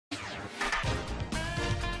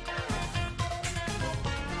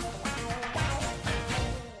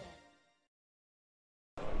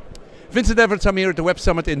Vincent Everett, I'm here at the Web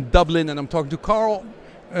Summit in Dublin, and I'm talking to Karl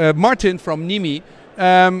Martin from NIMI.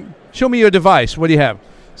 Show me your device. What do you have?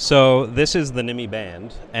 So this is the NIMI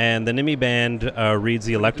band, and the NIMI band reads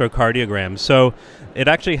the electrocardiogram. So it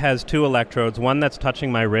actually has two electrodes, one that's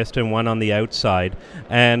touching my wrist and one on the outside.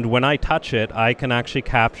 And when I touch it, I can actually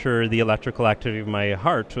capture the electrical activity of my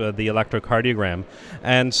heart, the electrocardiogram.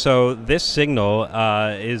 And so this signal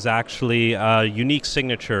is actually a unique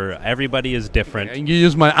signature. Everybody is different. You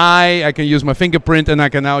use my eye, I can use my fingerprint, and I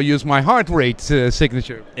can now use my heart rate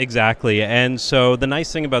signature. Exactly. And so the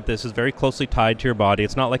nice thing about this is very closely tied to your body.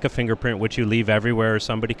 It's not like a fingerprint which you leave everywhere.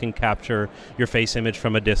 Somebody can capture your face image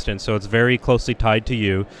from a distance, so it's very closely tied to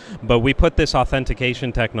you. But we put this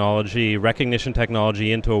authentication technology, recognition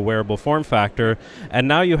technology, into a wearable form factor, and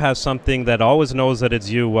now you have something that always knows that it's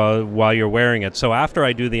you while you're wearing it. So after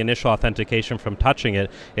I do the initial authentication from touching it,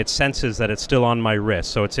 it senses that it's still on my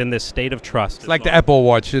wrist, so it's in this state of trust. It's like the Apple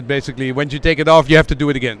Watch. It basically, when you take it off, you have to do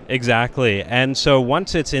it again. Exactly. And so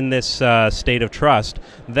once it's in this state of trust,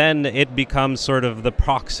 then it becomes sort of the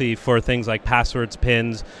proxy for things like passwords,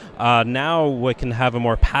 pins. Now we can have a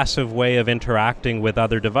more passive way of interacting with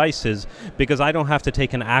other devices, because I don't have to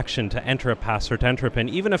take an action to enter a password, to enter a pin.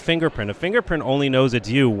 Even a fingerprint only knows it's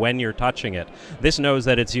you when you're touching it. This knows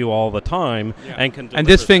that it's you all the time, and can. And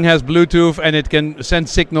this thing has Bluetooth, and it can send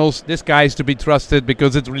signals. This guy is to be trusted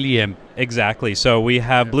because it's really him. Exactly. So we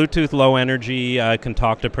have Bluetooth low energy, can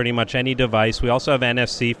talk to pretty much any device. We also have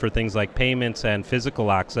NFC for things like payments and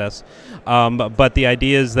physical access. But the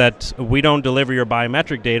idea is that we don't deliver your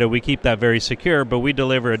biometric data. We keep that very secure, but we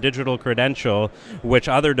deliver a digital credential which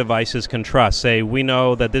other devices can trust. Say, we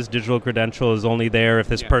know that this digital credential is only there if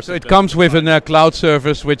this person... So it comes with a cloud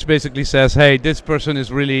service which basically says, hey, this person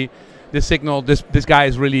is really... This signal, this guy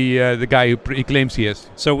is really the guy who he claims he is.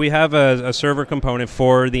 So we have a server component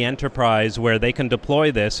for the enterprise where they can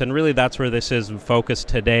deploy this, and really that's where this is focused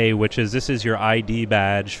today, which is this is your ID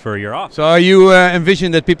badge for your office. So you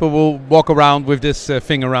envision that people will walk around with this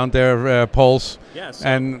thing around their pulse? Yes.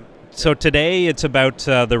 So today it's about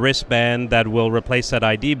the wristband that will replace that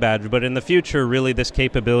ID badge, but in the future really this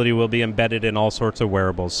capability will be embedded in all sorts of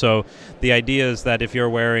wearables. So the idea is that if you're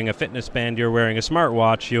wearing a fitness band, you're wearing a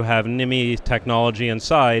smartwatch, you have NIMI technology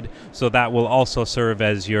inside, so that will also serve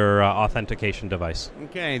as your authentication device.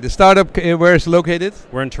 Okay, the startup, where is it located?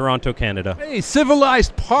 We're in Toronto, Canada. Hey,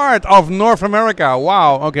 civilized part of North America,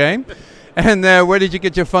 wow, okay. And where did you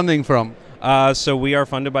get your funding from? So we are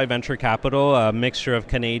funded by venture capital, a mixture of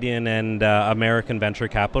Canadian and American venture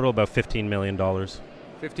capital, about $15 million.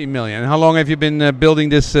 15 million. And how long have you been building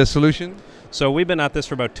this solution? So we've been at this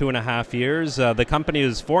for about 2.5 years. The company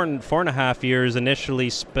is 4.5 years initially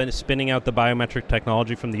spinning out the biometric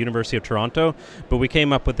technology from the University of Toronto, but we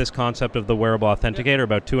came up with this concept of the wearable authenticator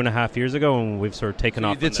about 2.5 years ago, and we've sort of taken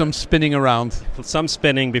off. You did some spinning around. Some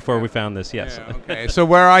spinning before we found this, yes. Yeah, okay. So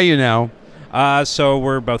where are you now? So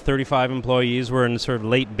we're about 35 employees. We're in sort of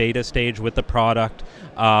late beta stage with the product.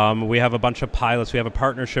 We have a bunch of pilots. We have a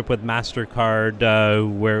partnership with MasterCard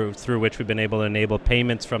through which we've been able to enable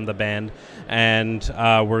payments from the band. And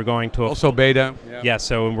we're going to... Also beta? Yeah,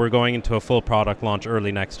 so we're going into a full product launch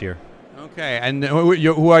early next year. Okay, and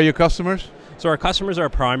who are your customers? So our customers are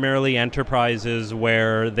primarily enterprises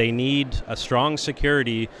where they need a strong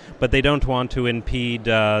security, but they don't want to impede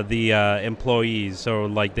the employees. So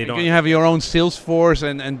like they don't. Can you have your own sales force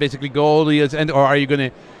and basically go all the or are you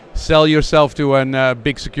going to sell yourself to a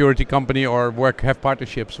big security company or have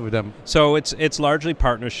partnerships with them? So it's largely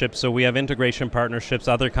partnerships. So we have integration partnerships,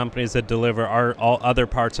 other companies that deliver all other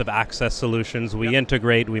parts of access solutions. We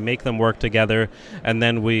integrate, we make them work together, and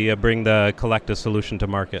then we bring the collective solution to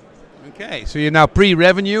market. Okay, so you're now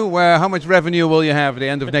pre-revenue. How much revenue will you have at the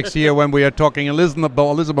end of next year when we are talking in Lisbon?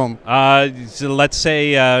 So let's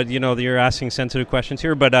say, you're asking sensitive questions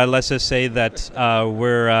here, but let's just say that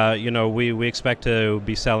we expect to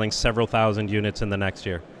be selling several thousand units in the next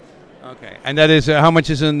year. Okay, and that is how much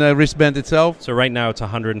is in the wristband itself? So right now it's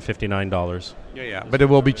 $159. Yeah, but it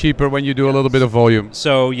will be cheaper when you do a little bit of volume.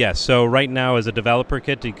 So yes, so right now as a developer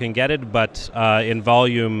kit you can get it, but in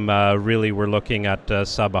volume really we're looking at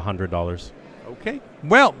sub $100. Okay,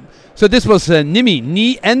 well, so this was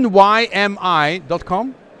NIMI,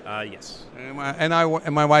 NYMI.com? Yes.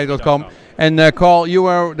 NYMI.com. And Karl, you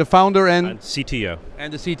are the founder and CTO.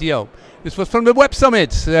 And the CTO. This was from the Web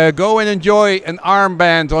Summit. Go and enjoy an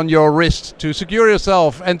armband on your wrist to secure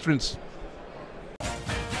yourself entrance.